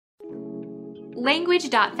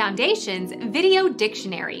Language.Foundation's Video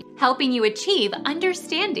Dictionary, helping you achieve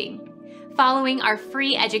understanding. Following our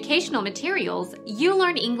free educational materials, you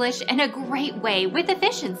learn English in a great way with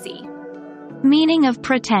efficiency. Meaning of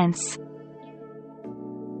pretense.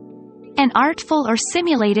 An artful or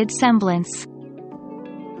simulated semblance.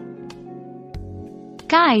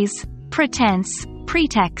 Guise, pretense,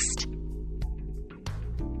 pretext.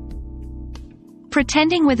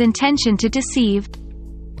 Pretending with intention to deceive.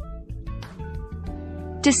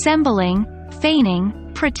 Dissembling,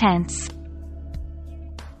 feigning, pretense.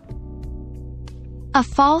 A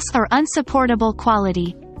false or unsupportable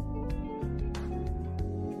quality.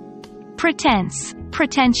 Pretense,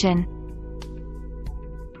 pretension.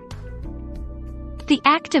 The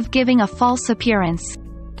act of giving a false appearance.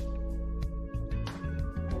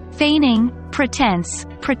 Feigning, pretense,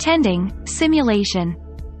 pretending, simulation.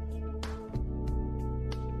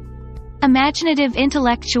 Imaginative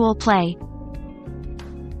intellectual play.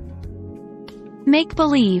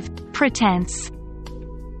 Make-believe, pretense.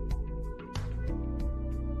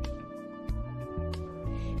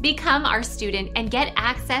 Become our student and get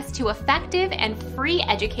access to effective and free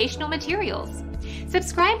educational materials.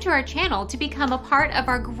 Subscribe to our channel to become a part of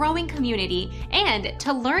our growing community and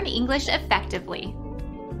to learn English effectively.